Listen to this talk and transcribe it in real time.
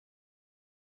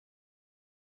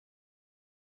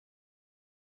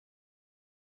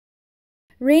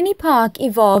Rainey Park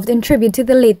evolved in tribute to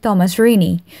the late Thomas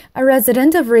Rainey, a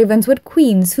resident of Ravenswood,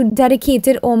 Queens, who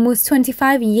dedicated almost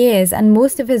 25 years and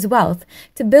most of his wealth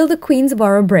to build the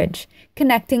Queensboro Bridge,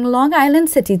 connecting Long Island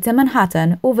City to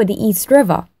Manhattan over the East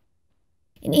River.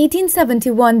 In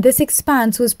 1871, this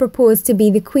expanse was proposed to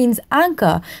be the Queen's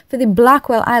anchor for the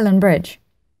Blackwell Island Bridge.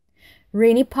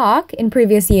 Rainey Park, in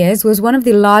previous years, was one of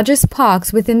the largest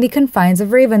parks within the confines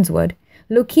of Ravenswood,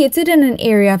 located in an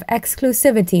area of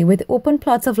exclusivity with open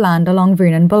plots of land along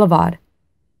Vernon Boulevard.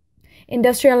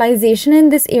 Industrialization in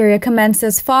this area commenced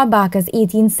as far back as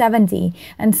 1870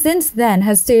 and since then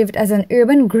has served as an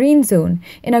urban green zone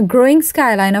in a growing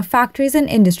skyline of factories and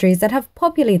industries that have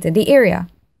populated the area.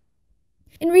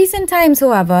 In recent times,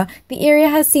 however, the area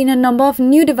has seen a number of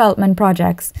new development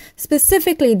projects,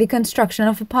 specifically the construction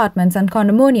of apartments and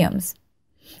condominiums.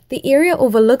 The area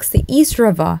overlooks the East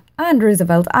River and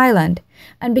Roosevelt Island,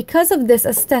 and because of this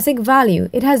aesthetic value,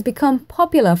 it has become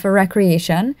popular for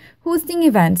recreation, hosting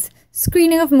events,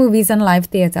 screening of movies and live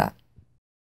theater.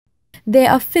 There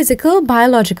are physical,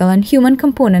 biological, and human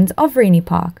components of Rainey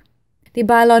Park. The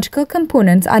biological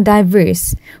components are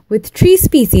diverse, with tree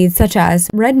species such as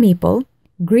red maple,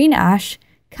 green ash,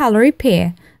 Callery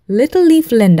pear, little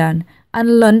leaf linden,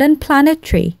 and London planet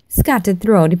tree scattered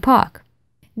throughout the park.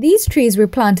 These trees were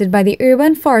planted by the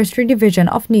Urban Forestry Division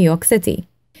of New York City.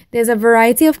 There's a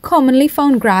variety of commonly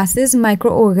found grasses,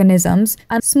 microorganisms,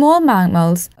 and small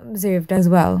mammals observed as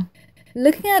well.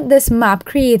 Looking at this map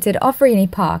created of Rainey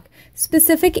Park,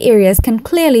 specific areas can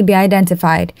clearly be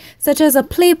identified, such as a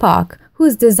play park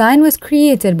whose design was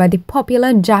created by the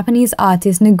popular Japanese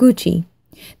artist Noguchi.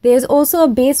 There is also a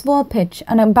baseball pitch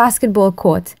and a basketball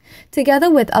court, together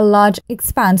with a large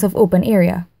expanse of open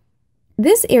area.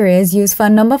 This area is used for a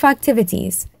number of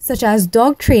activities, such as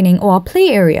dog training or a play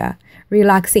area,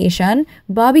 relaxation,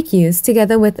 barbecues,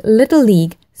 together with Little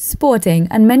League, sporting,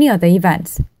 and many other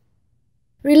events.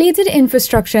 Related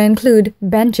infrastructure include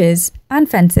benches and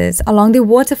fences along the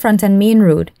waterfront and main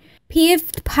road,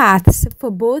 paved paths for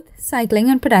both cycling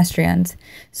and pedestrians,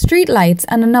 street lights,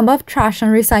 and a number of trash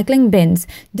and recycling bins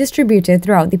distributed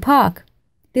throughout the park.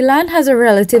 The land has a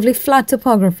relatively flat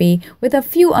topography with a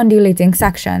few undulating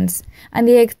sections, and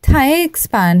the entire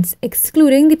expanse,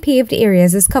 excluding the paved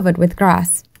areas, is covered with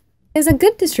grass. There's a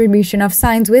good distribution of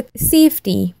signs with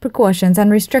safety, precautions,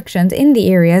 and restrictions in the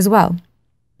area as well.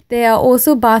 There are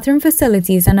also bathroom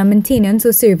facilities and a maintenance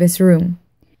or service room.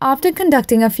 After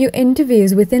conducting a few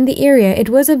interviews within the area, it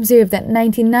was observed that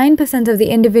 99% of the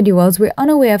individuals were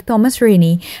unaware of Thomas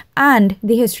Rainey and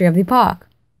the history of the park.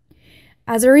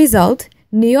 As a result,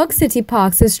 New York City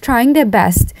Parks is trying their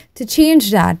best to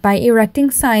change that by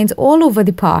erecting signs all over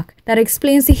the park that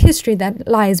explains the history that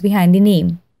lies behind the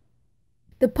name.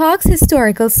 The park's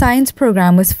historical science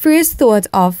program was first thought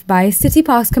of by City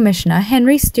Parks Commissioner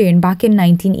Henry Stern back in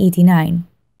 1989.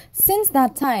 Since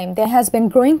that time, there has been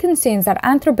growing concerns that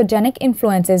anthropogenic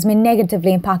influences may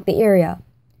negatively impact the area.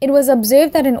 It was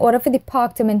observed that in order for the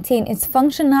park to maintain its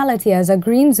functionality as a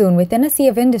green zone within a sea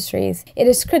of industries, it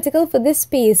is critical for this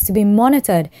space to be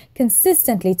monitored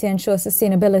consistently to ensure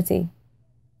sustainability.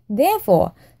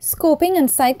 Therefore, scoping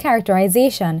and site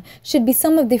characterization should be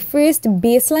some of the first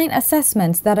baseline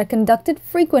assessments that are conducted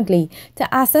frequently to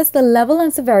assess the level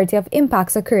and severity of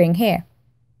impacts occurring here.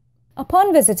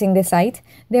 Upon visiting the site,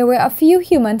 there were a few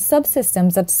human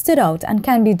subsystems that stood out and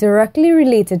can be directly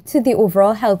related to the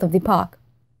overall health of the park.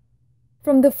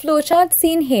 From the flowchart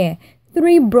seen here,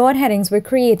 3 broad headings were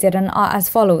created and are as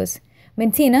follows: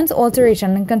 maintenance,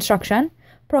 alteration, and construction,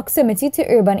 proximity to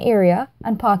urban area,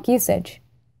 and park usage.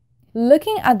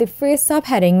 Looking at the first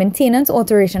subheading, maintenance,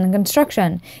 alteration, and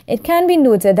construction, it can be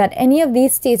noted that any of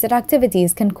these stated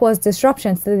activities can cause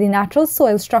disruptions to the natural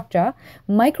soil structure,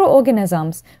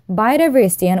 microorganisms,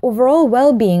 biodiversity, and overall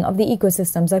well-being of the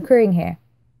ecosystems occurring here.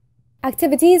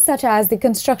 Activities such as the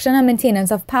construction and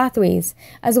maintenance of pathways,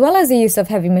 as well as the use of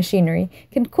heavy machinery,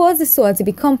 can cause the soil to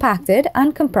be compacted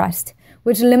and compressed,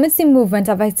 which limits the movement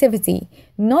of activity,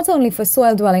 not only for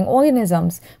soil-dwelling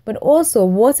organisms, but also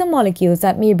water molecules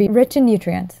that may be rich in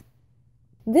nutrients.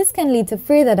 This can lead to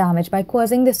further damage by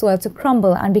causing the soil to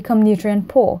crumble and become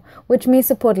nutrient-poor, which may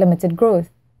support limited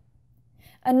growth.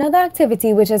 Another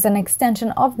activity which is an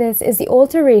extension of this is the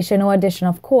alteration or addition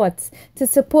of courts to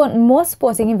support more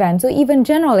sporting events or even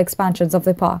general expansions of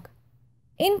the park.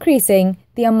 Increasing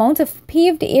the amount of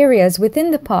paved areas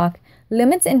within the park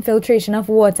limits infiltration of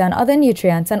water and other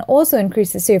nutrients and also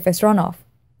increases surface runoff.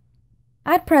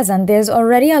 At present, there is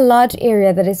already a large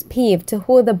area that is paved to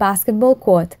hold the basketball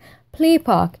court, play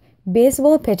park,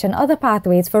 baseball pitch, and other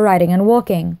pathways for riding and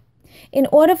walking. In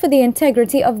order for the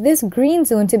integrity of this green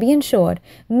zone to be ensured,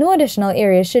 no additional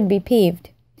areas should be paved.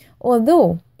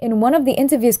 Although, in one of the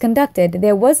interviews conducted,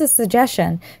 there was a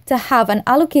suggestion to have an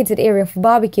allocated area for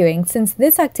barbecuing since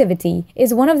this activity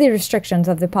is one of the restrictions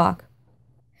of the park.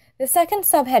 The second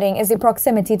subheading is the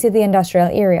proximity to the industrial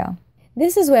area.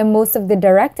 This is where most of the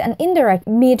direct and indirect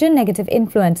major negative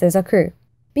influences occur.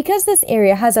 Because this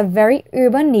area has a very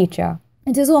urban nature,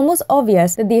 it is almost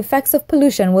obvious that the effects of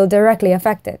pollution will directly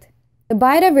affect it. The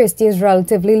biodiversity is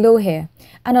relatively low here,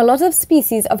 and a lot of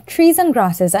species of trees and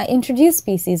grasses are introduced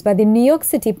species by the New York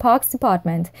City Parks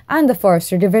Department and the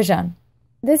Forestry Division.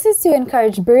 This is to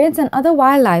encourage birds and other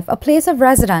wildlife a place of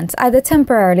residence, either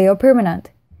temporarily or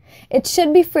permanent. It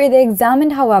should be further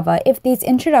examined, however, if these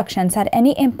introductions had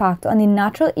any impact on the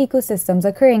natural ecosystems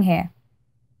occurring here.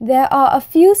 There are a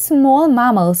few small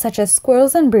mammals such as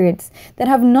squirrels and birds that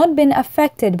have not been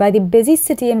affected by the busy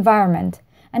city environment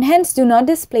and hence do not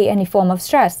display any form of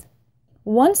stress.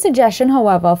 One suggestion,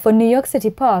 however, for New York City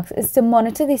parks is to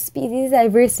monitor the species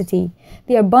diversity,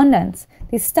 the abundance,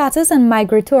 the status and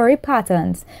migratory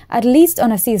patterns, at least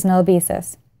on a seasonal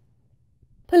basis.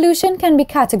 Pollution can be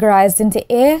categorized into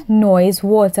air, noise,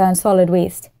 water, and solid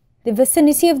waste. The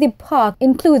vicinity of the park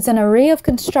includes an array of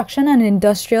construction and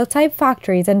industrial-type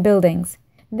factories and buildings.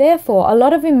 Therefore, a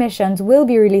lot of emissions will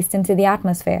be released into the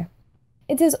atmosphere.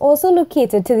 It is also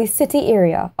located to the city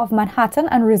area of Manhattan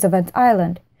and Roosevelt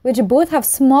Island, which both have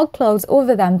smog clouds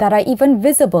over them that are even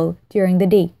visible during the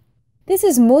day. This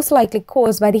is most likely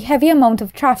caused by the heavy amount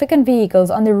of traffic and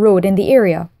vehicles on the road in the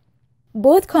area.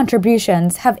 Both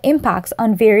contributions have impacts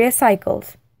on various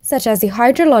cycles, such as the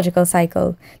hydrological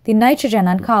cycle, the nitrogen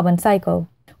and carbon cycle,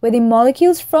 where the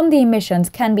molecules from the emissions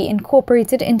can be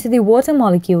incorporated into the water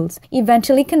molecules,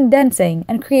 eventually condensing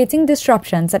and creating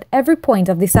disruptions at every point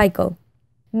of the cycle.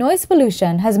 Noise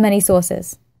pollution has many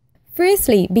sources.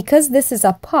 Firstly, because this is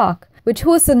a park which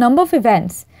hosts a number of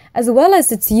events, as well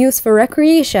as its use for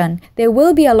recreation, there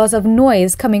will be a lot of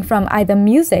noise coming from either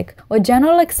music or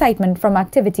general excitement from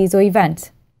activities or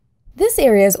events. This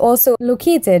area is also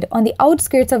located on the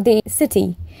outskirts of the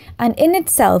city and in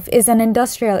itself is an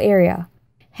industrial area.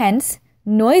 Hence,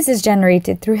 noise is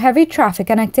generated through heavy traffic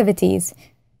and activities.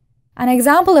 An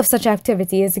example of such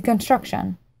activity is the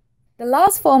construction. The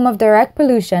last form of direct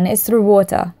pollution is through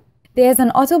water. There is an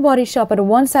auto body shop at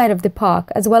one side of the park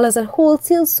as well as a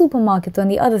wholesale supermarket on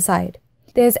the other side.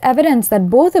 There is evidence that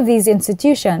both of these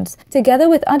institutions, together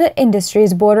with other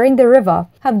industries bordering the river,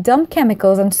 have dumped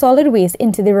chemicals and solid waste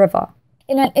into the river.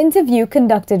 In an interview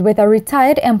conducted with a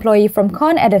retired employee from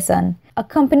Con Edison, a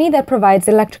company that provides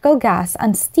electrical gas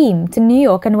and steam to New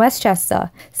York and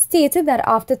Westchester, stated that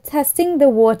after testing the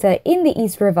water in the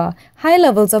East River, high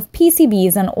levels of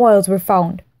PCBs and oils were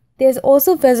found. There is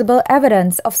also visible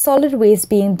evidence of solid waste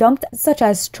being dumped, such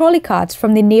as trolley carts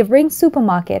from the neighboring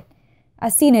supermarket,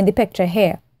 as seen in the picture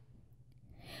here.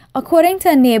 According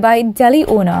to a nearby deli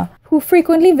owner who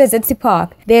frequently visits the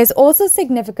park, there is also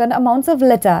significant amounts of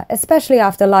litter, especially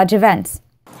after large events.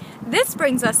 This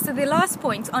brings us to the last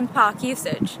point on park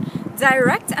usage.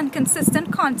 Direct and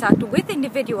consistent contact with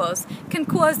individuals can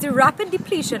cause the rapid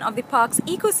depletion of the park's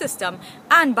ecosystem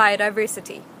and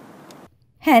biodiversity.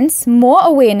 Hence, more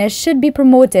awareness should be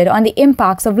promoted on the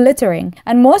impacts of littering,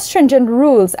 and more stringent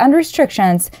rules and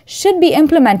restrictions should be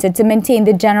implemented to maintain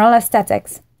the general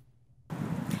aesthetics.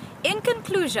 In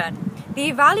conclusion, the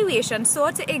evaluation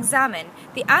sought to examine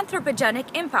the anthropogenic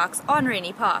impacts on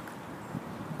Rainey Park.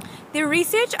 The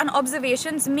research and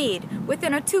observations made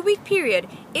within a 2-week period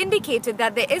indicated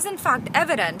that there is in fact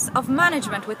evidence of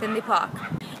management within the park.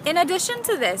 In addition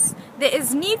to this, there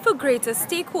is need for greater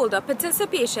stakeholder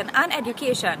participation and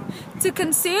education to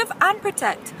conserve and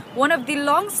protect one of the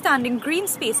long-standing green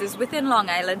spaces within Long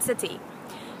Island City.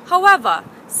 However,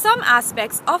 some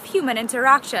aspects of human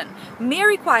interaction may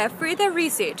require further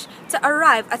research to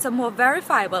arrive at a more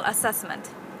verifiable assessment.